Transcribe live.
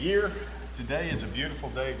Year. Today is a beautiful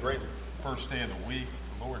day, great first day of the week.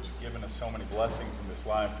 The Lord's given us so many blessings in this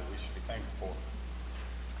life that we should be thankful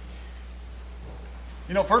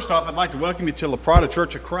for. First off, I'd like to welcome you to La Prada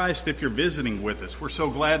Church of Christ if you're visiting with us. We're so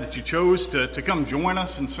glad that you chose to come join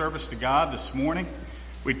us in service to God this morning.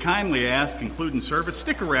 We'd kindly ask, concluding service,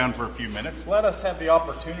 stick around for a few minutes. Let us have the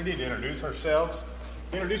opportunity to introduce ourselves,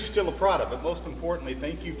 introduce you to La Prada, but most importantly,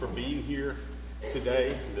 thank you for being here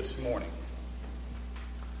today, this morning.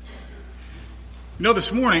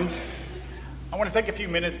 This morning, I want to take a few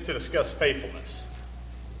minutes to discuss faithfulness.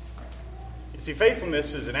 You see,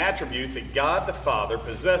 faithfulness is an attribute that God the Father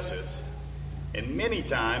possesses, and many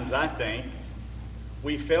times, I think,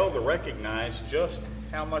 we fail to recognize just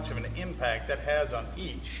how much of an impact that has on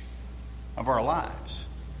each of our lives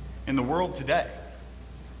in the world today.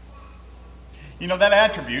 That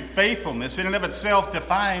attribute, faithfulness, in and of itself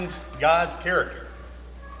defines God's character.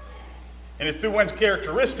 And it's through one's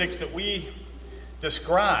characteristics that we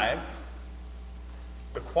describe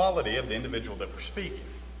the quality of the individual that we're speaking.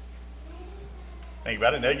 Think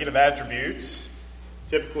about it. Negative attributes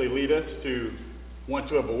typically lead us to want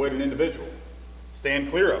to avoid an individual,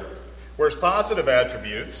 stand clear of it. Whereas positive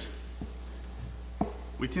attributes,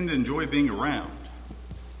 we tend to enjoy being around.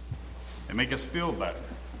 They make us feel better.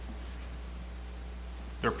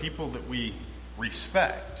 They're people that we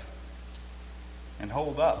respect and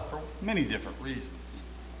hold up for many different reasons.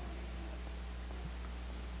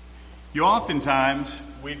 Oftentimes,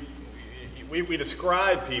 we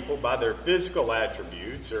describe people by their physical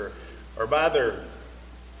attributes or by their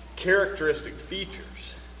characteristic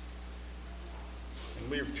features.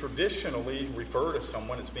 And we traditionally refer to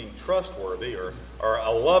someone as being trustworthy or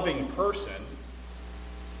a loving person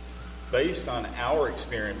based on our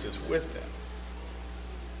experiences with them.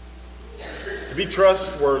 To be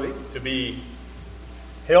trustworthy, to be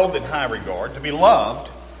held in high regard, to be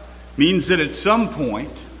loved, means that at some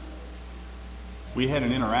point we had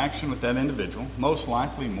an interaction with that individual, most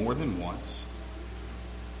likely more than once,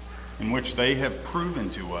 in which they have proven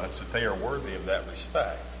to us that they are worthy of that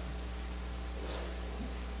respect.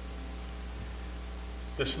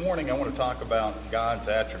 This morning I want to talk about God's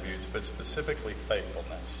attributes, but specifically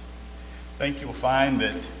faithfulness. I think you'll find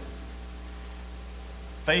that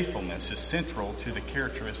faithfulness is central to the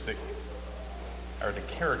character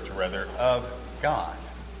of God,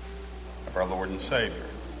 of our Lord and Savior.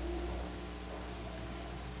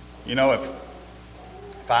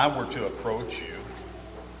 If I were to approach you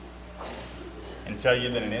and tell you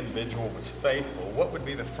that an individual was faithful, what would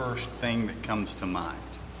be the first thing that comes to mind?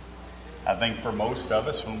 I think for most of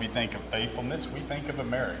us, when we think of faithfulness, we think of a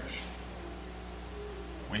marriage.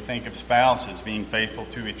 We think of spouses being faithful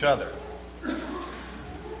to each other.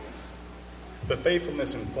 But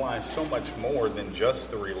faithfulness implies so much more than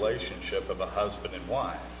just the relationship of a husband and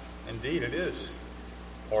wife. Indeed, it is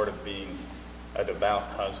part of being a devout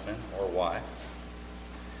husband or wife.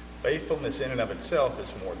 Faithfulness in and of itself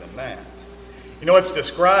is more than that. It's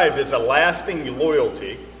described as a lasting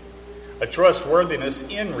loyalty, a trustworthiness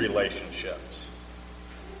in relationships.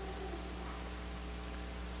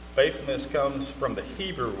 Faithfulness comes from the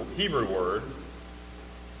Hebrew word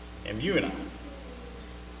emunah.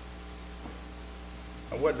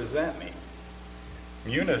 Now, what does that mean?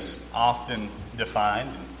 Emunah is often defined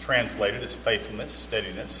and translated as faithfulness,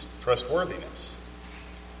 steadiness, trustworthiness.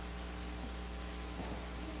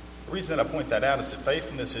 The reason that I point that out is that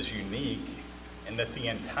faithfulness is unique and that the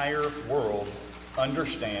entire world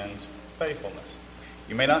understands faithfulness.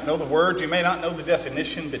 You may not know the words, you may not know the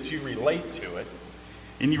definition, but you relate to it.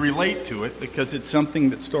 And you relate to it because it's something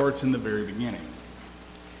that starts in the very beginning.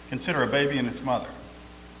 Consider a baby and its mother.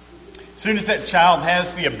 As soon as that child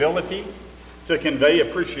has the ability to convey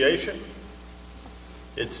appreciation,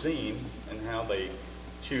 it's seen in how they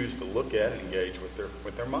choose to look at and engage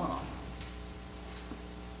with their mom.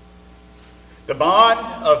 The bond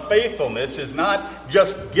of faithfulness is not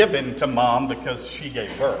just given to mom because she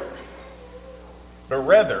gave birth, but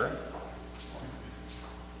rather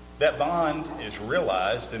that bond is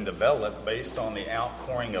realized and developed based on the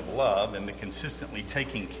outpouring of love and the consistently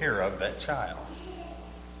taking care of that child.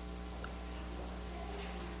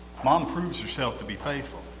 Mom proves herself to be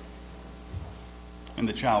faithful, and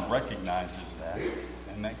the child recognizes that,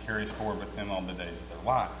 and that carries forward with them all the days of their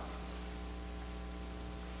life.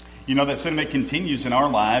 That sentiment continues in our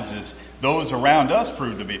lives as those around us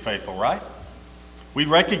prove to be faithful, right? We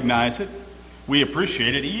recognize it, we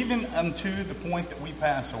appreciate it, even unto the point that we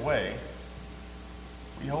pass away.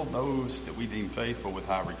 We hold those that we deem faithful with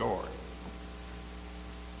high regard.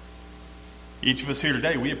 Each of us here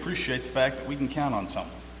today, we appreciate the fact that we can count on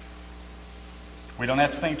someone. We don't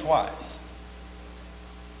have to think twice.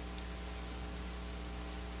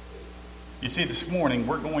 You see, this morning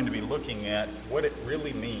we're going to be looking at what it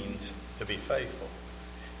really means to be faithful.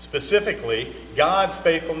 Specifically, God's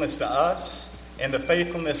faithfulness to us and the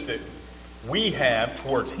faithfulness that we have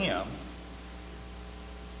towards Him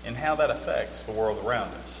and how that affects the world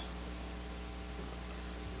around us.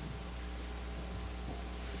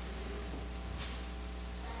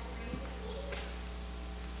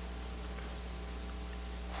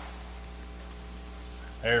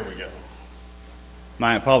 There we go.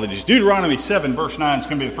 My apologies. Deuteronomy 7, verse 9 is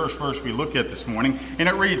going to be the first verse we look at this morning. And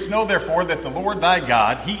it reads, "Know therefore that the Lord thy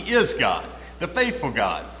God, He is God, the faithful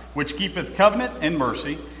God, which keepeth covenant and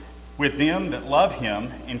mercy with them that love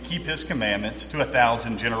Him and keep His commandments to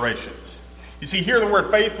 1,000 generations." You see, here the word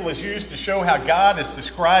faithful is used to show how God is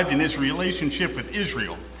described in His relationship with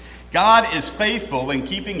Israel. God is faithful in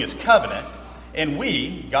keeping His covenant, and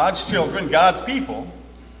we, God's children, God's people,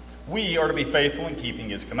 we are to be faithful in keeping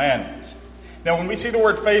His commandments. Now, when we see the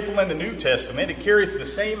word faithful in the New Testament, it carries the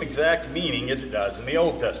same exact meaning as it does in the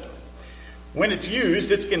Old Testament. When it's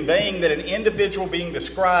used, it's conveying that an individual being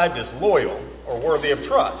described as loyal or worthy of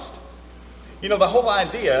trust. You know, the whole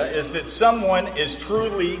idea is that someone is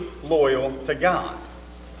truly loyal to God.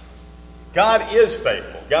 God is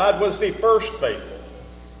faithful. God was the first faithful.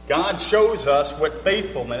 God shows us what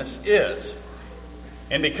faithfulness is.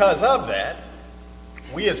 And because of that,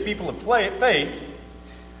 we as people of faith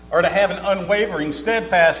are to have an unwavering,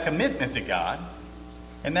 steadfast commitment to God,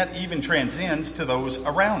 and that even transcends to those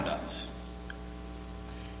around us.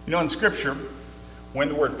 You know, in Scripture, when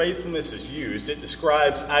the word faithfulness is used, it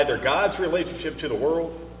describes either God's relationship to the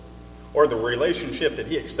world or the relationship that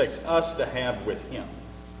He expects us to have with Him.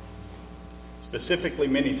 Specifically,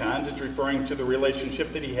 many times, it's referring to the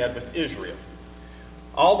relationship that He had with Israel,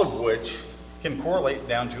 all of which can correlate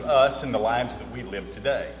down to us and the lives that we live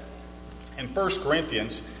today. In 1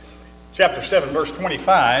 Corinthians chapter 7, verse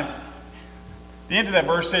 25, the end of that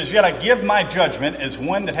verse says, "Yet I give my judgment as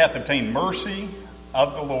one that hath obtained mercy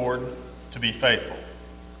of the Lord to be faithful."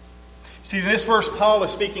 See, in this verse, Paul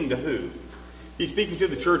is speaking to who? He's speaking to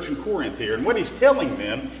the church in Corinth here. And what he's telling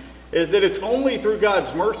them is that it's only through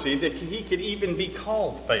God's mercy that he could even be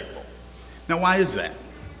called faithful. Now, why is that?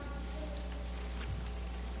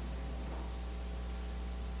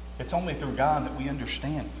 It's only through God that we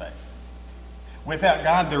understand faith. Without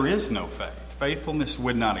God, there is no faith. Faithfulness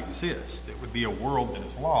would not exist. It would be a world that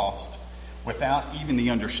is lost without even the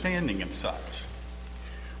understanding of such.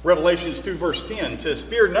 Revelations 2 verse 10 says,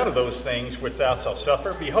 "Fear none of those things which thou shalt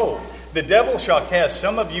suffer. Behold, the devil shall cast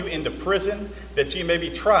some of you into prison, that ye may be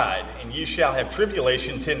tried, and ye shall have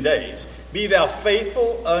tribulation 10 days. Be thou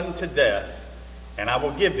faithful unto death, and I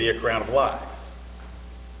will give thee a crown of life."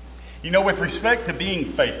 You know, with respect to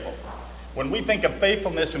being faithful, when we think of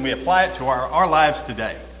faithfulness and we apply it to our lives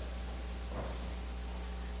today,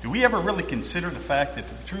 do we ever really consider the fact that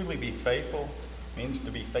to truly be faithful means to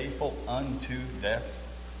be faithful unto death?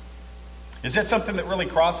 Is that something that really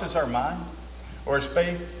crosses our mind? Or is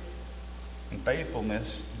faith and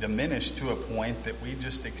faithfulness diminished to a point that we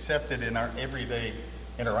just accept it in our everyday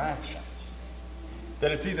interactions?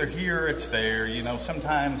 That it's either here or it's there. You know,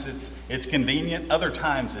 sometimes it's convenient, other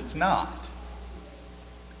times it's not.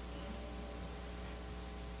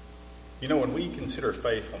 You know, when we consider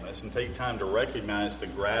faithfulness and take time to recognize the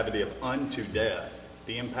gravity of unto death,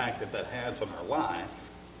 the impact that has on our life,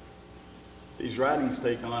 these writings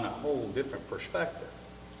take on a whole different perspective.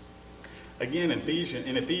 Again, in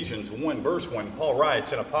Ephesians 1, verse 1, Paul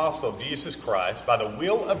writes, "An apostle of Jesus Christ, by the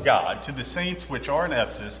will of God, to the saints which are in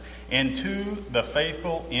Ephesus, and to the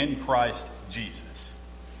faithful in Christ Jesus."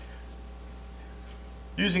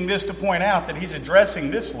 Using this to point out that he's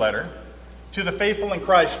addressing this letter to the faithful in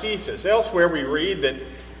Christ Jesus. Elsewhere we read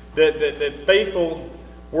that faithful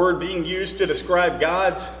word being used to describe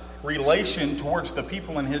God's relation towards the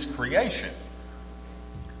people in His creation.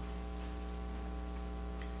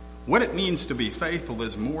 What it means to be faithful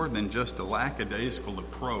is more than just a lackadaisical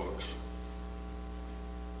approach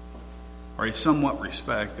or a somewhat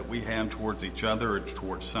respect that we have towards each other or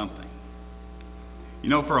towards something. You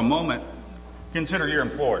know, for a moment, consider your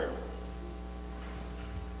employer.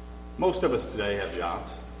 Most of us today have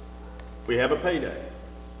jobs. We have a payday.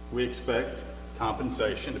 We expect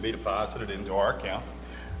compensation to be deposited into our account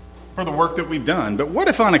for the work that we've done. But what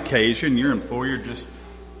if on occasion your employer just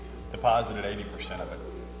deposited 80% of it?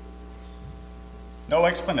 No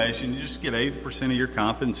explanation. You just get 80% of your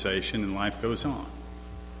compensation and life goes on.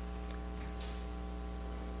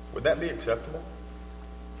 Would that be acceptable?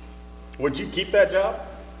 Would you keep that job?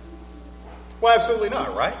 Well, absolutely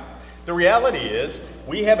not, right? The reality is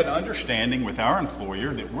we have an understanding with our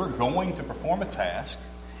employer that we're going to perform a task.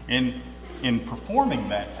 In performing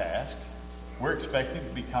that task, we're expected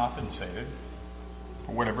to be compensated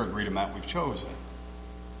for whatever agreed amount we've chosen.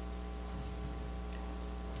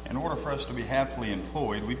 In order for us to be happily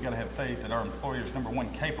employed, we've got to have faith that our employer is, number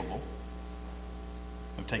one, capable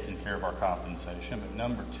of taking care of our compensation, but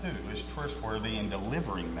number two, is trustworthy in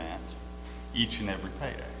delivering that each and every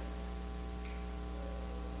payday.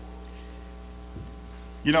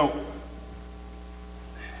 You know,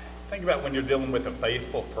 think about when you're dealing with a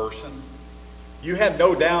faithful person. You have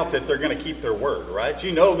no doubt that they're going to keep their word, right?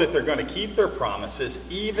 You know that they're going to keep their promises,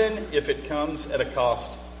 even if it comes at a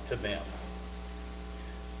cost to them.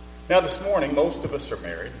 Now, this morning, most of us are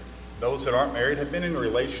married. Those that aren't married have been in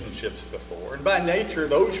relationships before. And by nature,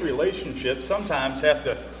 those relationships sometimes have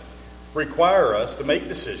to require us to make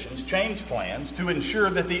decisions, change plans, to ensure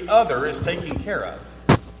that the other is taken care of.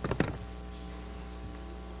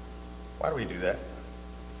 Why do we do that?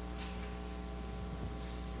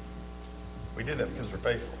 We do that because we're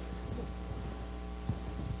faithful.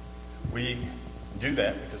 We do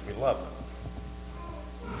that because we love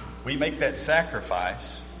them. We make that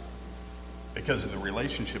sacrifice because of the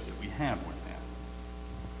relationship that we have with them.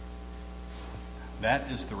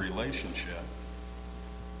 That is the relationship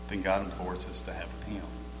that God implores us to have with Him.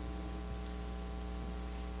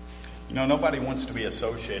 You know, nobody wants to be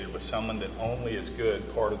associated with someone that only is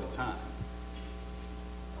good part of the time.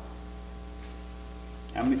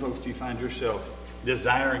 How many folks do you find yourself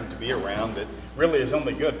desiring to be around that really is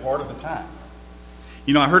only good part of the time?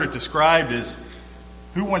 You know, I heard it described as,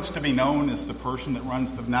 who wants to be known as the person that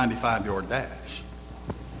runs the 95-yard dash?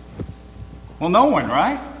 Well, no one,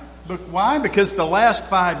 right? But why? Because the last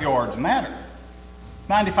 5 yards matter.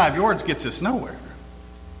 95 yards gets us nowhere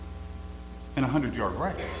in a 100-yard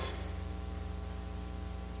race.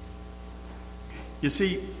 You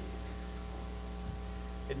see,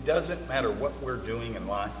 it doesn't matter what we're doing in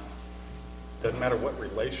life. It doesn't matter what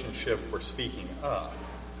relationship we're speaking of.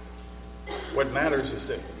 What matters is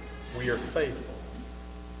that we are faithful.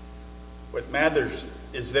 What matters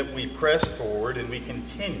is that we press forward and we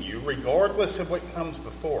continue regardless of what comes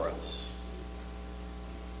before us.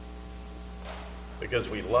 Because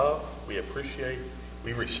we love, we appreciate,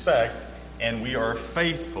 we respect, and we are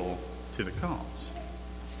faithful to the cause.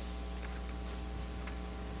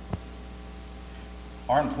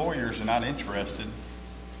 Our employers are not interested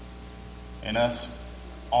in us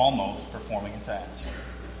almost performing a task.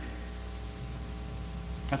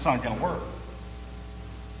 That's not going to work.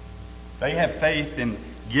 They have faith in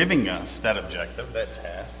giving us that objective, that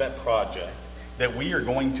task, that project, that we are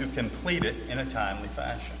going to complete it in a timely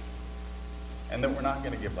fashion, and that we're not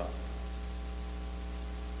going to give up.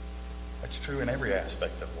 That's true in every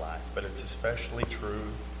aspect of life, but it's especially true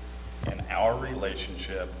in our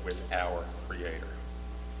relationship with our Creator.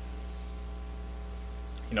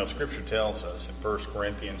 You know, Scripture tells us in 1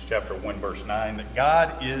 Corinthians chapter 1, verse 9, that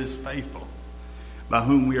God is faithful, by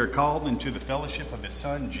whom we are called into the fellowship of His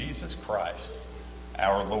Son, Jesus Christ,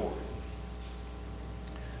 our Lord.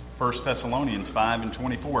 1 Thessalonians 5 and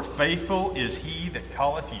 24, faithful is He that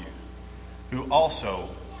calleth you, who also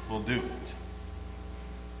will do it.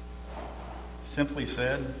 Simply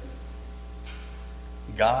said,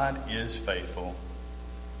 God is faithful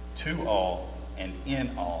to all and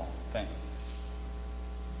in all things.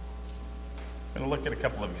 I'm going to look at a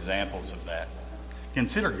couple of examples of that.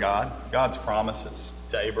 Consider God's promises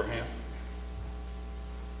to Abraham.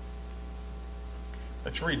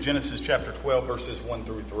 Let's read Genesis chapter 12, verses 1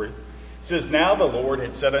 through 3. It says, Now the Lord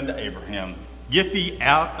had said unto Abraham, Get thee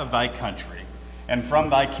out of thy country, and from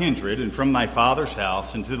thy kindred, and from thy father's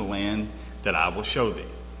house, into the land that I will show thee.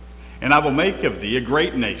 And I will make of thee a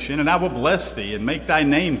great nation, and I will bless thee, and make thy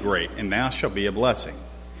name great, and thou shalt be a blessing.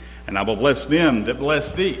 And I will bless them that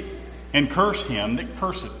bless thee, and curse him that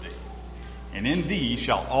curseth thee. And in thee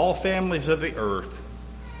shall all families of the earth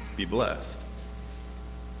be blessed.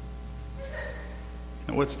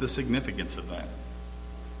 And what's the significance of that?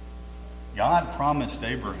 God promised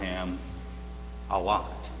Abraham a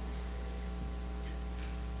lot.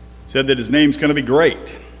 Said that his name's going to be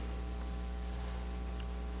great.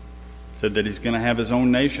 Said that he's going to have his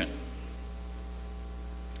own nation.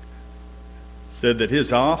 Said that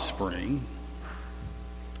his offspring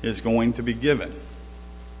is going to be given.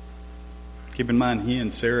 Keep in mind, he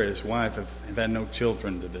and Sarah, his wife, have had no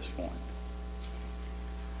children to this point.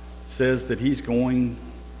 It says that he's going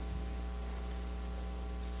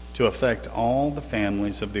to affect all the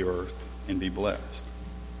families of the earth and be blessed.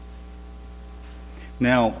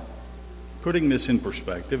 Now, putting this in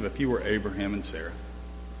perspective, if you were Abraham and Sarah,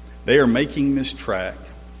 they are making this trek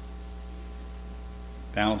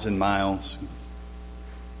 1,000 miles,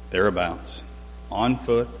 thereabouts, on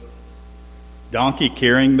foot, donkey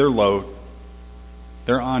carrying their load,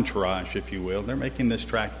 their entourage, if you will. They're making this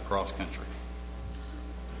trek across country.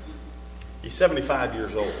 He's 75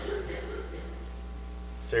 years old.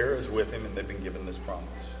 Sarah is with him, and they've been given this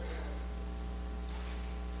promise.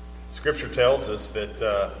 Scripture tells us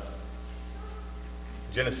that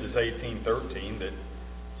Genesis 18:13, that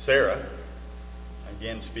Sarah,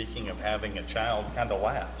 again speaking of having a child, kind of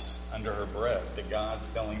laughs under her breath that God's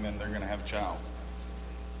telling them they're going to have a child.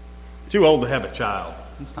 Too old to have a child.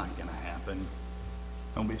 It's not going to happen.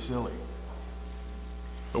 Don't be silly.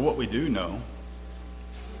 But what we do know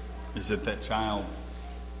is that child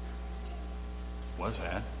was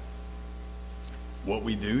had. What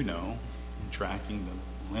we do know in tracking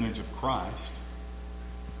the lineage of Christ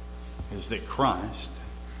is that Christ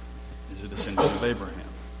is a descendant of Abraham.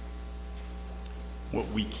 What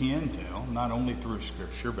we can tell, not only through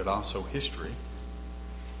Scripture but also history,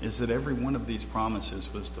 is that every one of these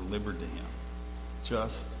promises was delivered to him,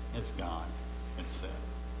 just as God had said.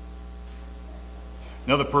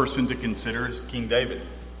 Another person to consider is King David.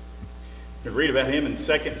 You can read about him in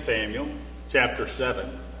 2 Samuel chapter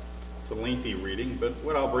 7. It's a lengthy reading, but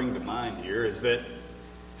what I'll bring to mind here is that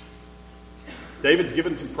David's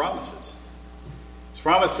given some promises. He's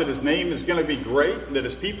promised that his name is going to be great and that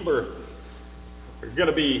his people are going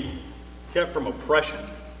to be kept from oppression.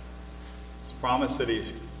 He's promised that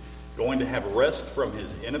he's going to have rest from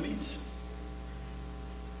his enemies.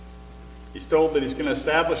 He's told that he's going to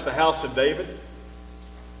establish the house of David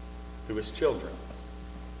through his children.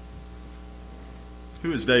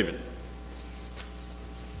 Who is David?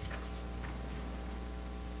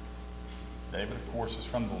 David, of course, is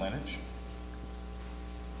from the lineage.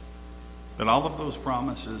 But all of those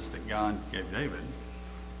promises that God gave David,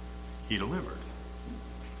 he delivered.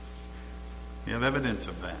 We have evidence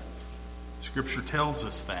of that. Scripture tells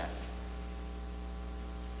us that.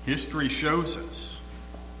 History shows us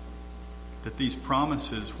that these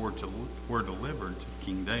promises were delivered to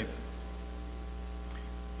King David.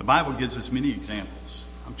 The Bible gives us many examples.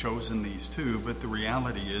 I've chosen these two, but the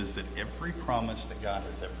reality is that every promise that God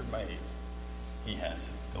has ever made, he has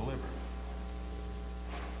delivered.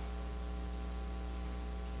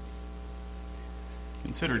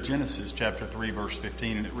 Consider Genesis chapter 3, verse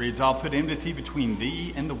 15, and it reads, I'll put enmity between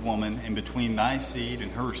thee and the woman, and between thy seed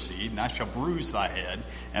and her seed, and I shall bruise thy head,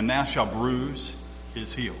 and thou shalt bruise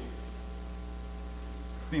his heel.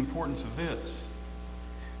 What's the importance of this?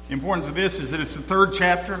 The importance of this is that it's the third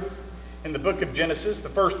chapter in the book of Genesis, the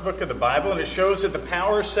first book of the Bible, and it shows that the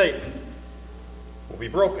power of Satan will be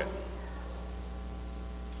broken.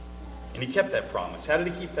 And he kept that promise. How did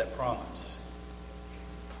he keep that promise?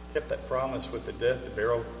 He kept that promise with the death, the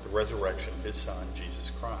burial, the resurrection of his Son,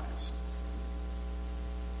 Jesus Christ.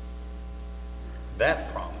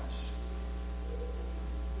 That promise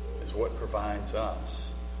is what provides us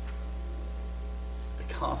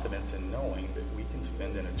the confidence in knowing that we can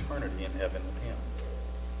spend an eternity in heaven with him.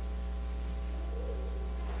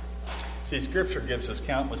 See, Scripture gives us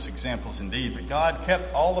countless examples indeed, but God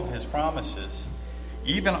kept all of his promises,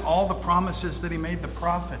 even all the promises that he made the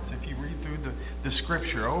prophets. If you read through the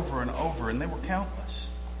Scripture over and over, and they were countless.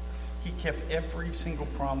 He kept every single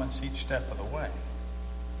promise each step of the way.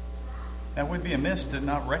 Now, it would be amiss to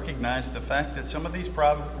not recognize the fact that some of these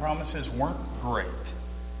promises weren't great.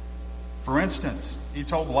 For instance, he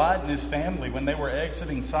told Lot and his family when they were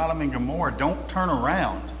exiting Sodom and Gomorrah, don't turn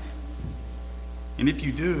around. And if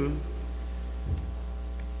you do,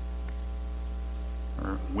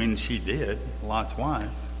 or when she did, Lot's wife,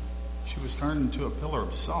 she was turned into a pillar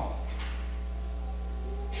of salt.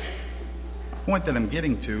 The point that I'm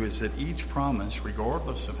getting to is that each promise,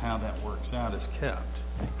 regardless of how that works out, is kept.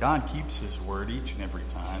 God keeps his word each and every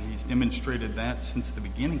time. He's demonstrated that since the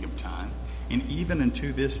beginning of time. And even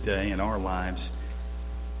unto this day in our lives,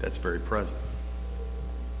 that's very present.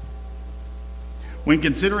 When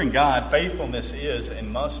considering God, faithfulness is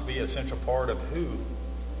and must be a central part of who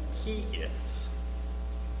he is.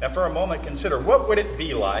 Now, for a moment, consider, what would it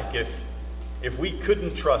be like if we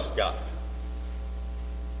couldn't trust God?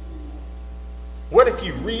 What if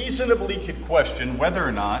you reasonably could question whether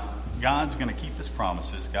or not God's going to keep his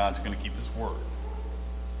promises, God's going to keep his word?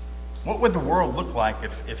 What would the world look like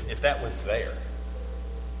if that was there?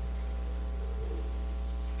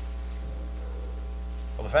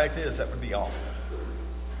 Well, the fact is, that would be awful.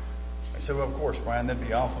 I said, well, of course, Brian, that'd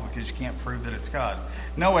be awful because you can't prove that it's God.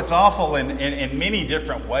 No, it's awful in many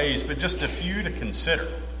different ways, but just a few to consider.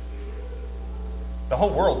 The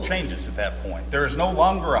whole world changes at that point. There is no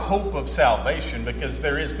longer a hope of salvation because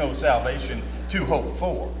there is no salvation to hope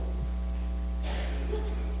for.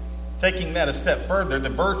 Taking that a step further, the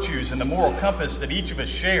virtues and the moral compass that each of us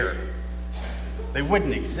share, they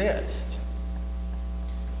wouldn't exist.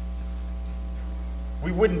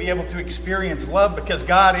 We wouldn't be able to experience love because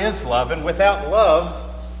God is love. And without love,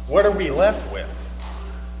 what are we left with?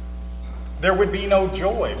 There would be no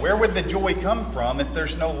joy. Where would the joy come from if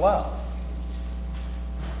there's no love?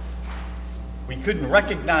 We couldn't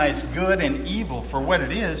recognize good and evil for what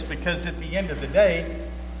it is because at the end of the day,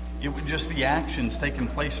 it would just be actions taking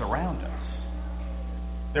place around us.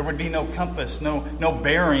 There would be no compass, no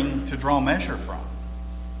bearing to draw measure from.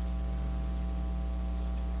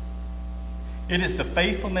 It is the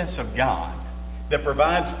faithfulness of God that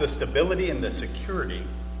provides the stability and the security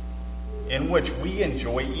in which we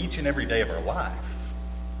enjoy each and every day of our life,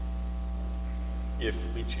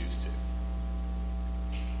 if we choose to.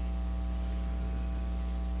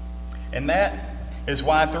 And that is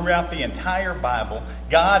why throughout the entire Bible,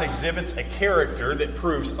 God exhibits a character that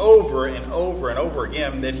proves over and over and over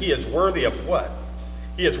again that he is worthy of what?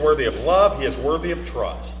 He is worthy of love. He is worthy of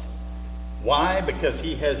trust. Why? Because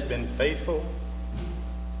he has been faithful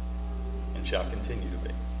and shall continue to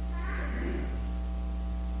be.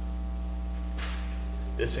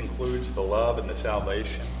 This includes the love and the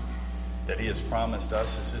salvation that he has promised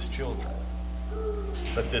us as his children.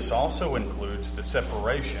 But this also includes the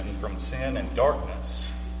separation from sin and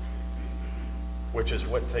darkness, which is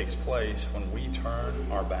what takes place when we turn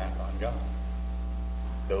our back on God,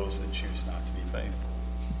 those that choose not to be faithful.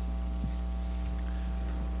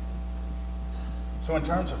 So in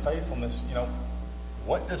terms of faithfulness,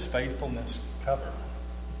 what does faithfulness cover?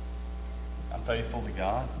 I'm faithful to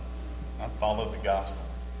God. I follow the gospel.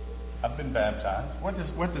 I've been baptized.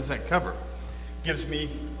 What does that cover? Gives me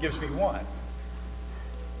what?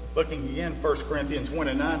 Looking again, 1 Corinthians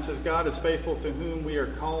 1:9 says, God is faithful to whom we are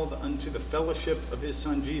called unto the fellowship of his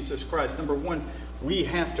Son, Jesus Christ. Number one, we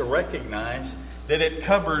have to recognize that it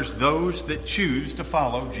covers those that choose to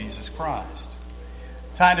follow Jesus Christ.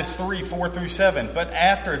 Titus 3:4-7. But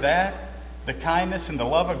after that, the kindness and the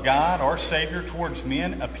love of God, our Savior, towards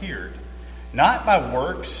men appeared, not by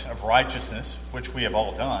works of righteousness, which we have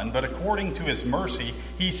all done, but according to his mercy,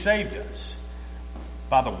 he saved us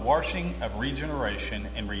by the washing of regeneration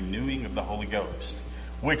and renewing of the Holy Ghost,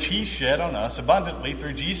 which he shed on us abundantly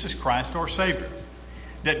through Jesus Christ our Savior,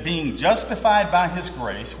 that being justified by his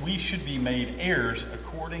grace, we should be made heirs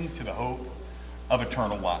according to the hope of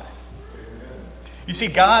eternal life. You see,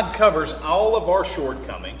 God covers all of our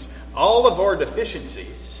shortcomings, all of our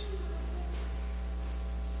deficiencies,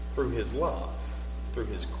 through his love, through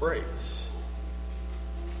his grace.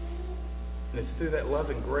 And it's through that love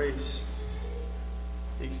and grace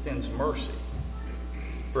he extends mercy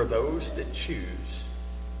for those that choose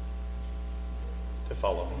to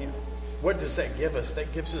follow him. What does that give us?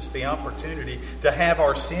 That gives us the opportunity to have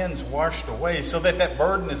our sins washed away so that that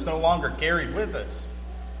burden is no longer carried with us.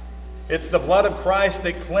 It's the blood of Christ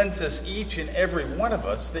that cleanses each and every one of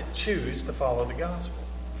us that choose to follow the gospel.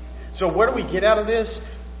 So what do we get out of this?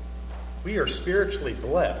 We are spiritually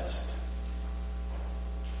blessed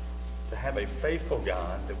to have a faithful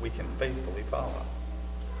God that we can faithfully follow.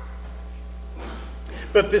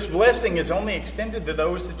 But this blessing is only extended to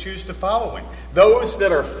those that choose to follow him, those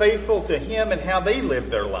that are faithful to him and how they live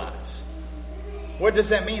their lives. What does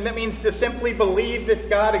that mean? That means to simply believe that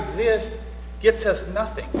God exists gets us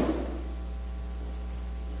nothing.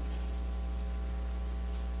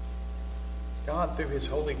 God, through his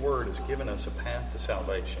holy word, has given us a path to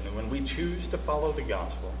salvation. And when we choose to follow the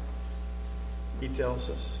gospel, he tells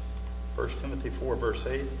us, 1 Timothy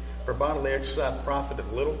 4:8, for bodily exercise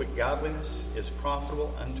profiteth little, but godliness is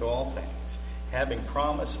profitable unto all things, having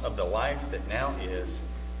promise of the life that now is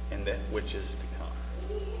and that which is to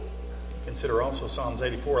come. Consider also Psalms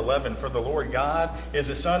 84:11, for the Lord God is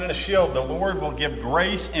a sun and a shield. The Lord will give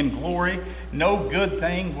grace and glory. No good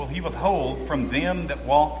thing will he withhold from them that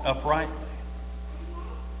walk uprightly.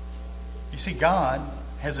 You see, God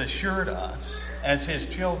has assured us as his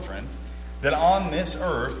children that on this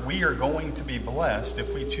earth we are going to be blessed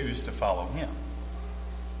if we choose to follow him.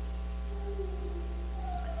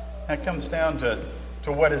 That comes down to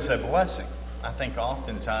what is a blessing. I think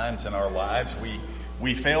oftentimes in our lives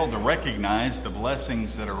we fail to recognize the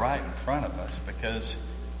blessings that are right in front of us because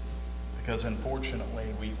unfortunately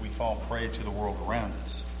we fall prey to the world around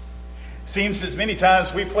us. It seems as many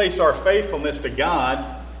times we place our faithfulness to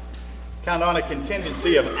God kind of on a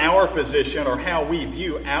contingency of our position or how we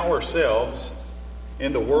view ourselves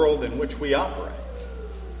in the world in which we operate.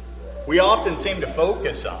 We often seem to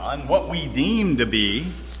focus on what we deem to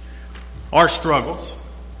be our struggles,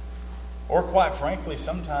 or quite frankly,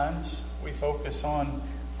 sometimes we focus on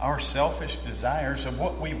our selfish desires of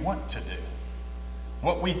what we want to do,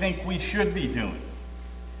 what we think we should be doing,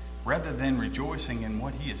 rather than rejoicing in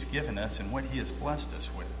what he has given us and what he has blessed us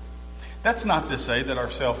with. That's not to say that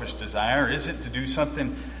our selfish desire isn't to do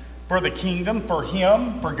something for the kingdom, for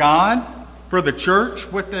Him, for God, for the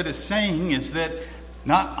church. What that is saying is that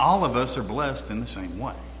not all of us are blessed in the same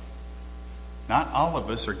way. Not all of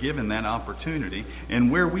us are given that opportunity.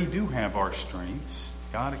 And where we do have our strengths,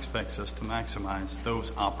 God expects us to maximize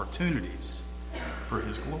those opportunities for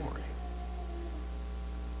His glory.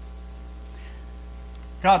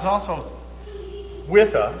 God's also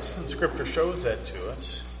with us, and Scripture shows that to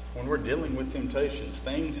us, when we're dealing with temptations,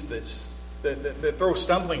 things that throw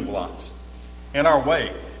stumbling blocks in our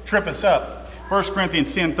way, trip us up. 1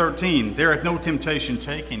 Corinthians 10:13, there hath no temptation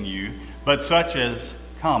taken you, but such as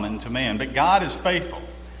common to man. But God is faithful,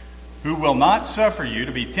 who will not suffer you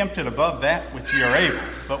to be tempted above that which ye are able,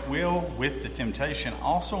 but will with the temptation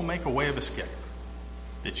also make a way of escape,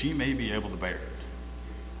 that ye may be able to bear it.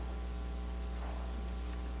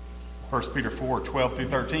 1 Peter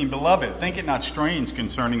 4:12-13, Beloved, think it not strange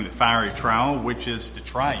concerning the fiery trial which is to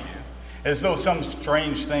try you, as though some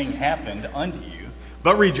strange thing happened unto you,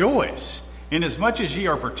 but rejoice, inasmuch as ye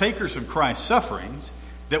are partakers of Christ's sufferings,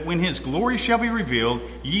 that when His glory shall be revealed,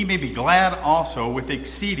 ye may be glad also with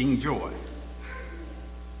exceeding joy.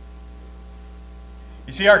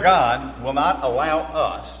 You see, our God will not allow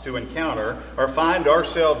us to encounter or find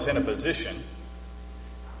ourselves in a position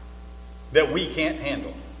that we can't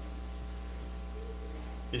handle.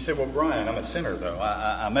 You say, well, Brian, I'm a sinner, though.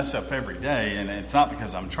 I mess up every day, and it's not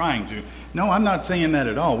because I'm trying to. No, I'm not saying that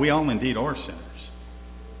at all. We all indeed are sinners.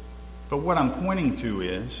 But what I'm pointing to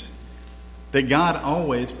is that God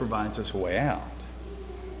always provides us a way out.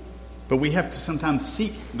 But we have to sometimes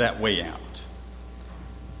seek that way out.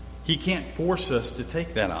 He can't force us to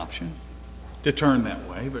take that option, to turn that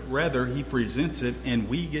way, but rather He presents it and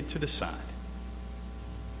we get to decide.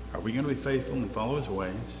 Are we going to be faithful and follow His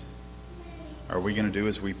ways? Are we going to do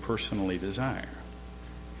as we personally desire?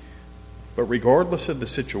 But regardless of the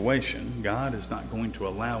situation, God is not going to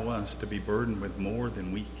allow us to be burdened with more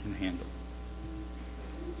than we can handle.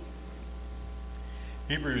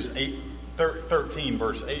 Hebrews 13,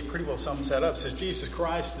 verse 8, pretty well sums that up. It says, Jesus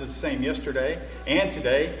Christ is the same yesterday and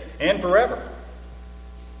today and forever.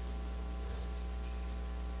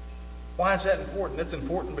 Why is that important? That's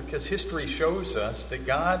important because history shows us that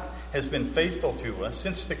God has been faithful to us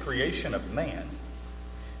since the creation of man.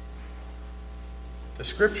 The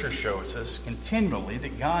Scripture shows us continually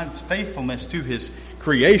that God's faithfulness to His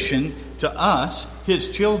creation, to us,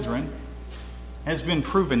 His children, has been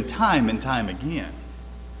proven time and time again,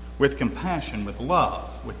 with compassion, with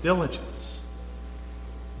love, with diligence.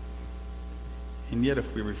 And yet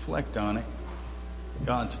if we reflect on it,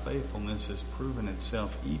 God's faithfulness has proven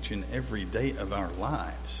itself each and every day of our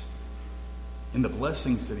lives in the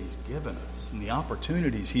blessings that He's given us and the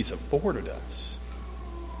opportunities He's afforded us.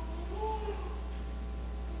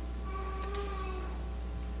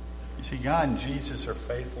 You see, God and Jesus are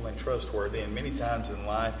faithful and trustworthy, and many times in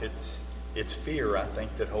life it's fear, I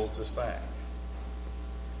think, that holds us back.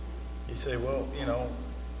 You say, well,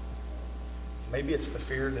 maybe it's the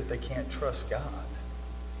fear that they can't trust God.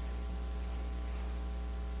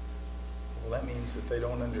 Well, that means that they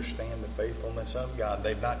don't understand the faithfulness of God.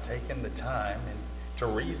 They've not taken the time to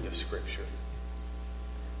read the Scripture,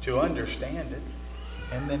 to understand it.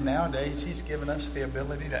 And then nowadays, He's given us the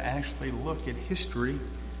ability to actually look at history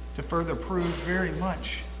to further prove very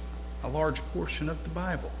much a large portion of the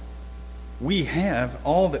Bible. We have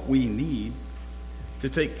all that we need to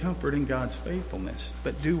take comfort in God's faithfulness.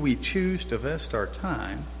 But do we choose to invest our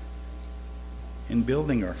time in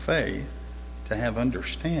building our faith to have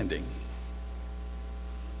understanding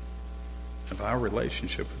of our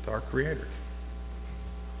relationship with our Creator?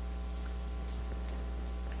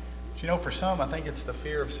 But for some, I think it's the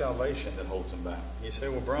fear of salvation that holds them back. You say,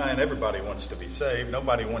 well, Brian, everybody wants to be saved.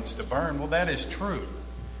 Nobody wants to burn. Well, that is true.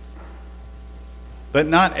 But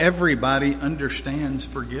not everybody understands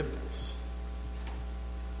forgiveness.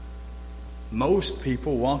 Most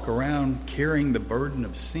people walk around carrying the burden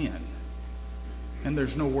of sin. And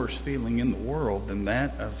there's no worse feeling in the world than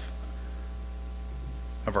that of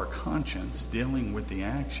our conscience dealing with the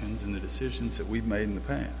actions and the decisions that we've made in the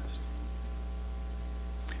past.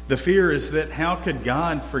 The fear is that how could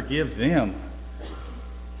God forgive them?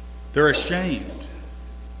 They're ashamed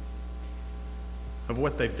of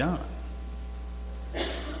what they've done.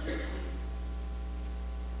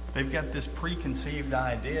 They've got this preconceived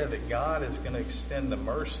idea that God is going to extend the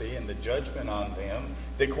mercy and the judgment on them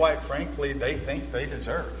that, quite frankly, they think they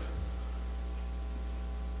deserve.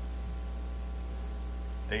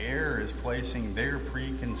 The error is placing their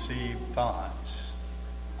preconceived thoughts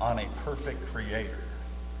on a perfect Creator,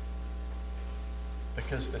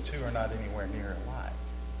 because the two are not anywhere near alike.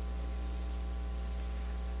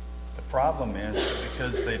 The problem is that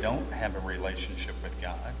because they don't have a relationship with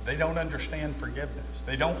God, they don't understand forgiveness.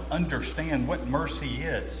 They don't understand what mercy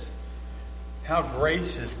is, how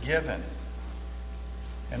grace is given.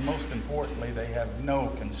 And most importantly, they have no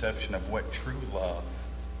conception of what true love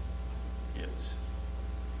is.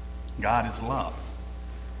 God is love.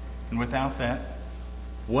 And without that,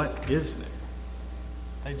 what is there?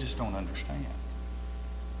 They just don't understand.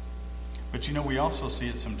 But we also see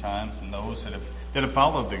it sometimes in those that have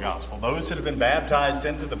followed the gospel, those that have been baptized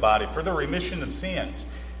into the body for the remission of sins.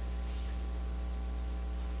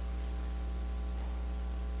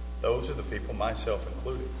 Those are the people, myself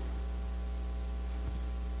included.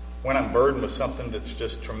 When I'm burdened with something that's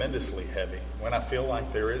just tremendously heavy, when I feel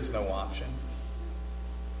like there is no option,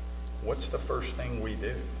 what's the first thing we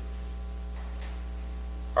do?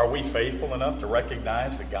 Are we faithful enough to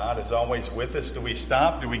recognize that God is always with us? Do we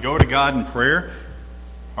stop? Do we go to God in prayer?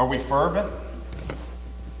 Are we fervent?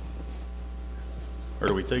 Or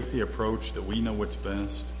do we take the approach that we know what's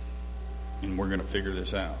best and we're going to figure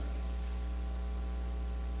this out?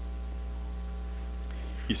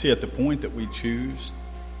 You see, at the point that we choose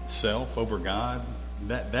self over God,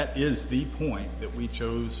 that is the point that we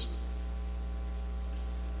chose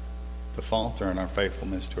to falter in our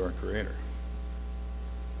faithfulness to our Creator.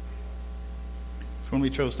 It's when we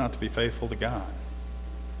chose not to be faithful to God.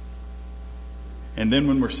 And then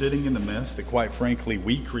when we're sitting in the mess that quite frankly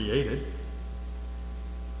we created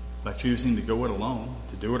by choosing to go it alone,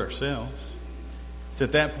 to do it ourselves, it's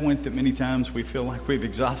at that point that many times we feel like we've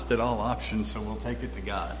exhausted all options, so we'll take it to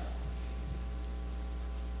God.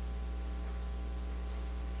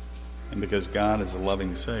 And because God is a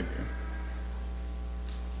loving Savior,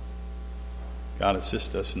 God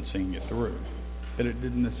assists us in seeing it through. But it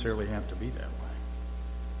didn't necessarily have to be that way.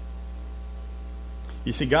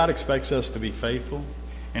 You see, God expects us to be faithful.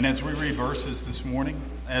 And as we read verses this morning,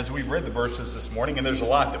 as we've read the verses this morning, and there's a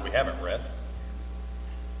lot that we haven't read,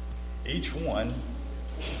 each one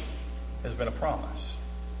has been a promise.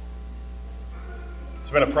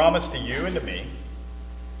 It's been a promise to you and to me,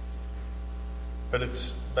 but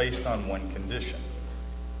it's based on one condition.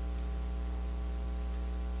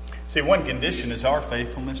 See, one condition is our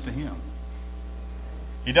faithfulness to Him.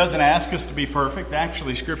 He doesn't ask us to be perfect.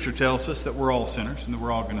 Actually, Scripture tells us that we're all sinners and that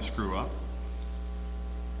we're all going to screw up.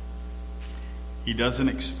 He doesn't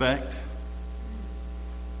expect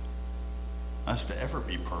us to ever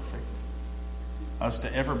be perfect, us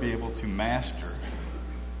to ever be able to master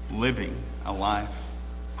living a life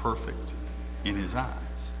perfect in His eyes.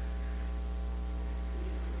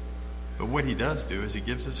 But what He does do is He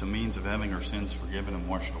gives us a means of having our sins forgiven and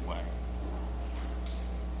washed away.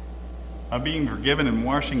 Being forgiven and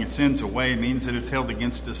washing its sins away means that it's held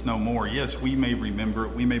against us no more. Yes, we may remember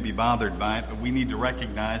it, we may be bothered by it, but we need to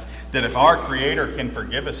recognize that if our Creator can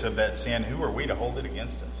forgive us of that sin, who are we to hold it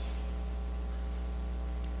against us?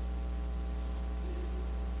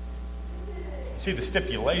 See, the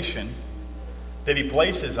stipulation that He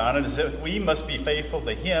places on it is that we must be faithful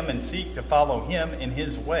to Him and seek to follow Him in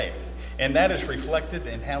His way. And that is reflected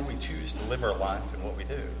in how we choose to live our life and what we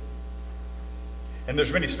do. And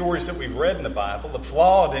there's many stories that we've read in the Bible of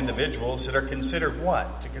flawed individuals that are considered what?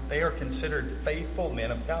 They are considered faithful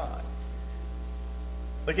men of God.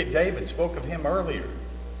 Look at David, spoke of him earlier.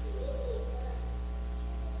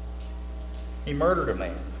 He murdered a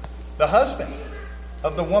man. The husband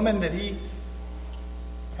of the woman that he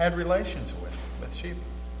had relations with Bathsheba.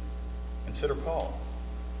 Consider Paul.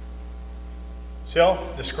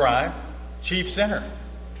 Self-described chief sinner.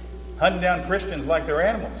 Hunting down Christians like they're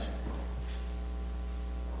animals.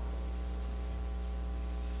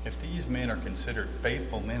 If these men are considered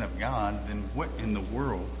faithful men of God, then what in the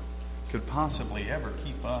world could possibly ever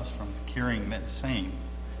keep us from carrying that same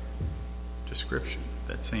description,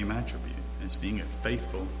 that same attribute, as being a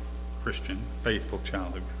faithful Christian, faithful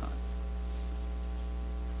child of God?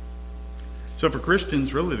 So for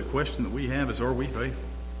Christians, really the question that we have is, are we faithful?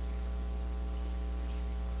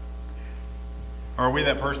 Or are we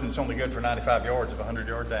that person that's only good for 95 yards of a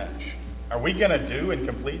 100-yard dash? Are we going to do and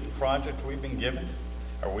complete the project we've been given?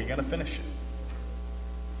 Are we going to finish it?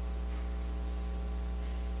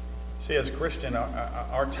 See, as a Christian,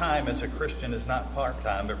 our time as a Christian is not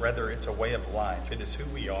part-time, but rather it's a way of life. It is who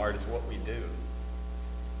we are. It is what we do.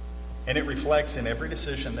 And it reflects in every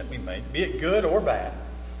decision that we make, be it good or bad.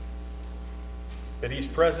 That He's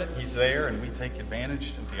present, He's there, and we take advantage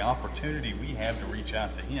of the opportunity we have to reach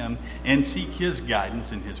out to Him and seek His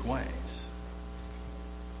guidance in His ways.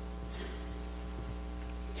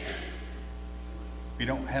 We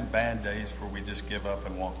don't have bad days where we just give up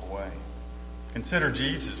and walk away. Consider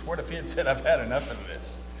Jesus. What if He had said, I've had enough of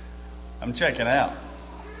this? I'm checking out.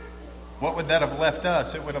 what would that have left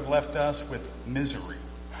us? It would have left us with misery.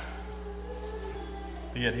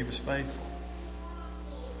 But yet he was faithful.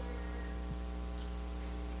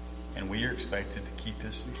 And we are expected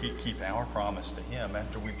to keep our promise to him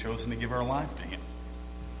after we've chosen to give our life to him.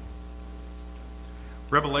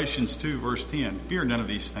 Revelations 2, verse 10. Fear none of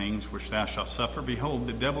these things which thou shalt suffer. Behold,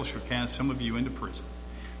 the devil shall cast some of you into prison,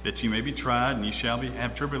 that you may be tried, and ye shall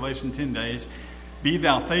have tribulation 10 days. Be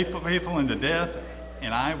thou faithful unto death,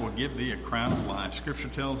 and I will give thee a crown of life. Scripture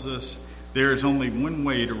tells us there is only one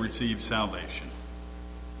way to receive salvation: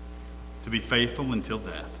 to be faithful until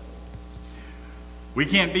death. We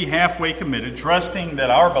can't be halfway committed, trusting that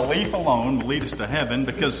our belief alone will lead us to heaven,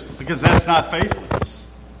 because that's not faithfulness.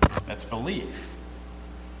 That's belief.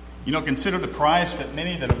 You know, consider the price that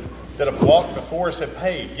many that have walked before us have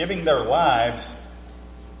paid, giving their lives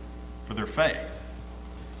for their faith.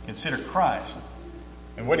 Consider Christ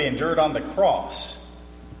and what he endured on the cross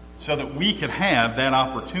so that we could have that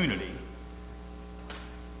opportunity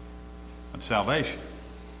of salvation.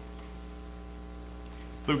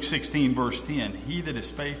 Luke 16, verse 10, he that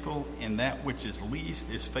is faithful in that which is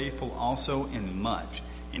least is faithful also in much.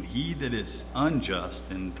 And he that is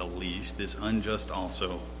unjust in the least is unjust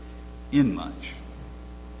also in much.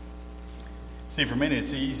 See, for many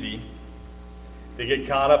it's easy to get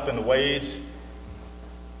caught up in the ways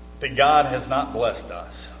that God has not blessed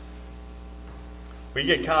us. We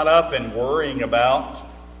get caught up in worrying about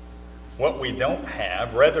what we don't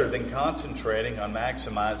have rather than concentrating on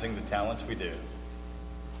maximizing the talents we do.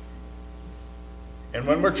 And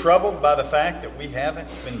when we're troubled by the fact that we haven't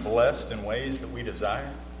been blessed in ways that we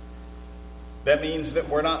desire, that means that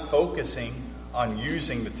we're not focusing on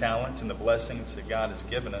using the talents and the blessings that God has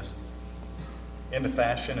given us in the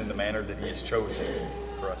fashion and the manner that he has chosen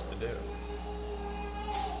for us to do.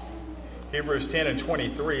 Hebrews 10 and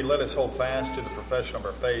 23, let us hold fast to the profession of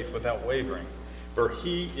our faith without wavering, for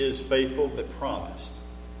he is faithful that promised.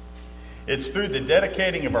 It's through the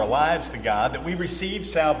dedicating of our lives to God that we receive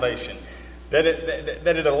salvation, that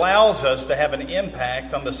it allows us to have an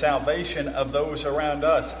impact on the salvation of those around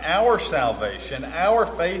us. Our salvation, our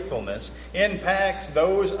faithfulness, impacts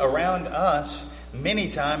those around us many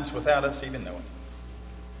times without us even knowing.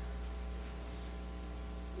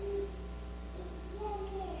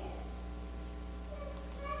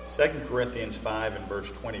 Second Corinthians 5 and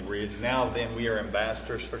verse 20 reads, now then we are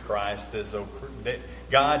ambassadors for Christ, as though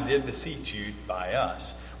God did beseech you by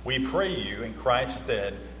us. We pray you in Christ's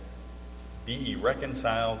stead, be ye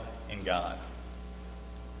reconciled in God.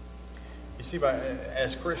 You see,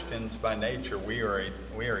 as Christians, by nature, we are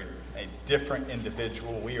a different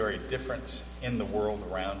individual. We are a difference in the world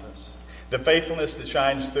around us. The faithfulness that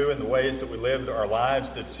shines through in the ways that we live our lives,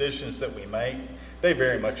 the decisions that we make, they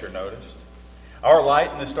very much are noticed. Our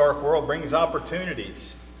light in this dark world brings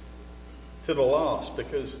opportunities to the lost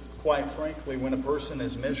because, quite frankly, when a person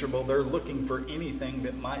is miserable, they're looking for anything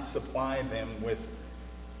that might supply them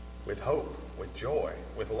with hope, with joy,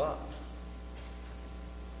 with love.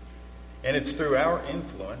 And it's through our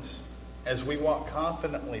influence, as we walk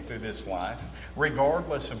confidently through this life,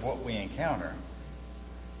 regardless of what we encounter,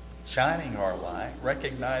 shining our light,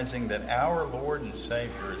 recognizing that our Lord and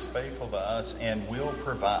Savior is faithful to us and will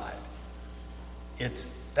provide.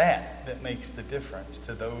 It's that makes the difference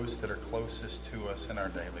to those that are closest to us in our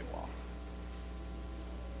daily walk.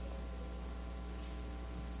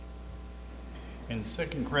 In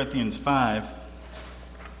 2 Corinthians 5,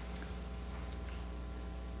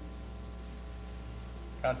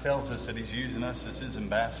 God tells us that he's using us as his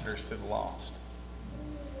ambassadors to the lost.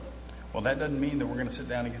 Well, that doesn't mean that we're going to sit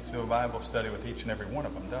down and get to do a Bible study with each and every one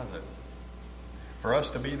of them, does it? For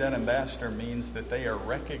us to be that ambassador means that they are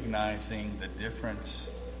recognizing the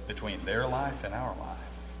difference between their life and our life.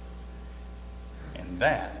 And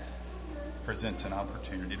that presents an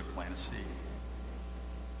opportunity to plant a seed.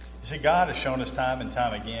 You see, God has shown us time and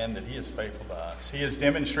time again that he is faithful to us. He has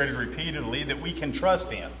demonstrated repeatedly that we can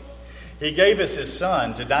trust him. He gave us his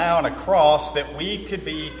son to die on a cross that we could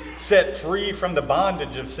be set free from the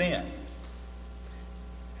bondage of sin.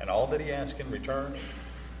 And all that he asks in return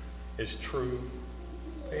is true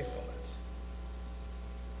faithfulness.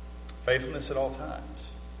 Faithfulness at all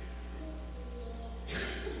times.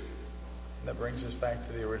 And that brings us back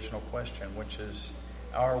to the original question, which is,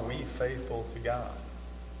 are we faithful to God?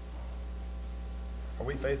 Are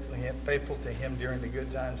we faithful to him during the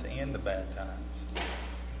good times and the bad times?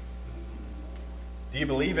 Do you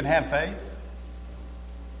believe and have faith?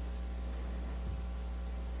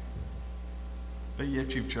 But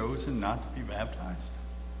yet you've chosen not to be baptized?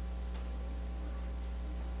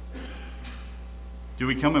 Do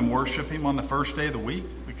we come and worship him on the first day of the week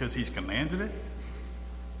because he's commanded it?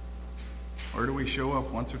 Or do we show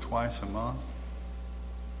up once or twice a month?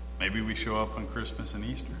 Maybe we show up on Christmas and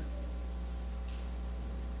Easter.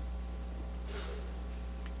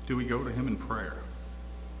 Do we go to him in prayer?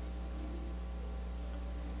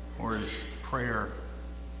 Or is prayer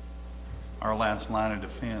our last line of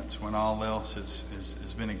defense when all else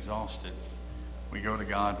has been exhausted? We go to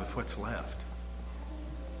God with what's left.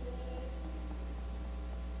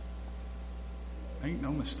 Make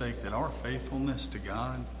no mistake that our faithfulness to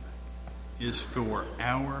God is for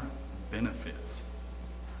our benefit.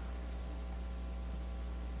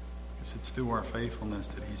 Because it's through our faithfulness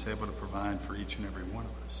that he's able to provide for each and every one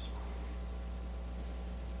of us.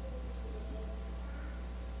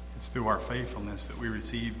 It's through our faithfulness that we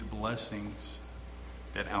receive the blessings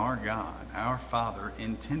that our God, our Father,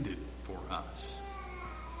 intended for us.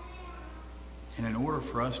 And in order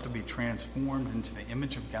for us to be transformed into the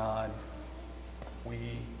image of God, we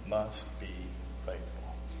must be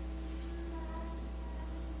faithful.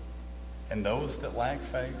 And those that lack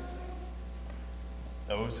faith,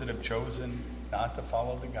 those that have chosen not to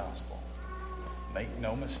follow the gospel, make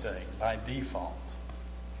no mistake, by default,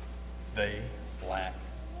 they lack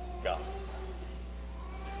God.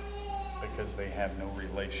 Because they have no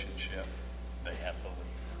relationship, they have belief.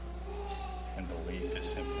 And belief is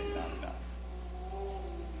simply not enough.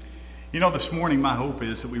 You know, this morning my hope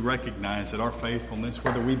is that we recognize that our faithfulness,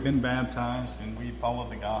 whether we've been baptized and we follow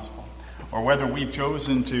the gospel, or whether we've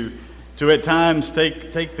chosen to at times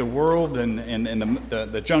take the world and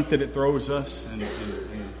the junk that it throws us and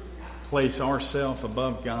place ourselves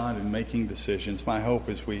above God in making decisions. My hope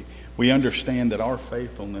is we understand that our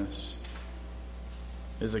faithfulness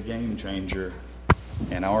is a game changer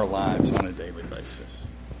in our lives on a daily basis.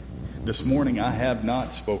 This morning I have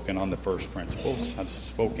not spoken on the first principles. I've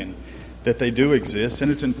spoken that they do exist,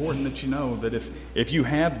 and it's important that you know that if you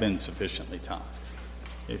have been sufficiently taught,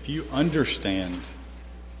 if you understand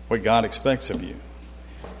what God expects of you,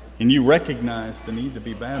 and you recognize the need to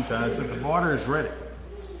be baptized, that the water is ready,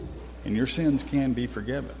 and your sins can be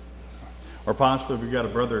forgiven. Or possibly if you've got a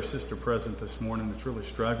brother or sister present this morning that's really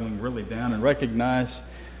struggling, really down, and recognizes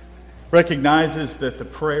that the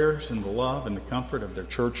prayers and the love and the comfort of their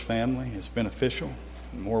church family is beneficial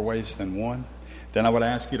in more ways than one, then I would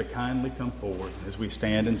ask you to kindly come forward as we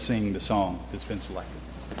stand and sing the song that's been selected.